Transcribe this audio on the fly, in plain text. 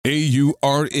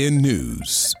AURN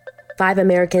News. 5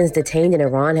 Americans detained in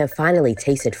Iran have finally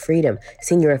tasted freedom.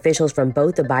 Senior officials from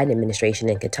both the Biden administration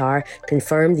and Qatar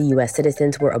confirmed the U.S.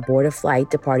 citizens were aboard a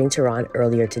flight departing Tehran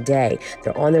earlier today.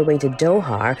 They're on their way to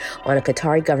Doha on a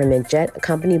Qatari government jet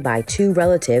accompanied by 2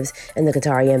 relatives and the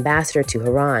Qatari ambassador to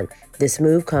Iran. This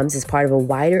move comes as part of a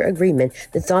wider agreement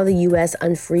that saw the U.S.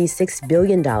 unfreeze $6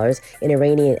 billion in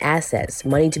Iranian assets,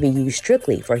 money to be used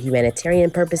strictly for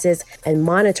humanitarian purposes and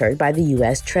monitored by the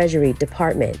U.S. Treasury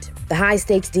Department. The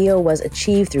high-stakes deal was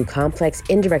achieved through complex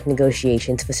indirect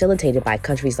negotiations facilitated by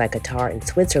countries like Qatar and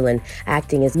Switzerland,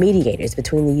 acting as mediators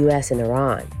between the U.S. and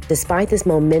Iran. Despite this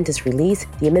momentous release,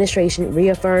 the administration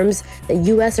reaffirms that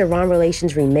U.S.-Iran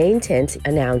relations remain tense,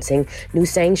 announcing new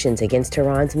sanctions against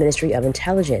Tehran's Ministry of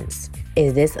Intelligence.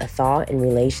 Is this a thaw in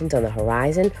relations on the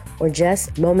horizon, or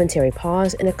just momentary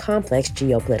pause in a complex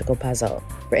geopolitical puzzle?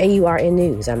 For AURN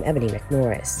News, I'm Ebony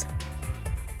McNorris.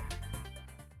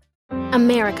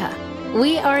 America.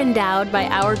 We are endowed by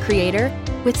our Creator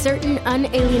with certain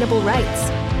unalienable rights: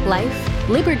 life,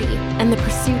 liberty, and the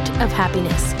pursuit of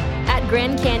happiness. At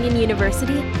Grand Canyon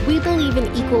University, we believe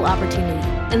in equal opportunity,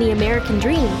 and the American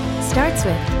dream starts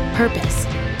with purpose.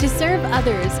 To serve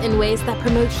others in ways that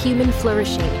promote human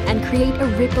flourishing and create a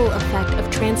ripple effect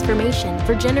of transformation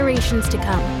for generations to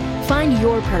come. Find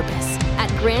your purpose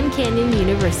at Grand Canyon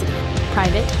University.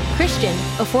 Private, Christian,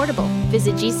 affordable.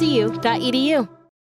 Visit gcu.edu.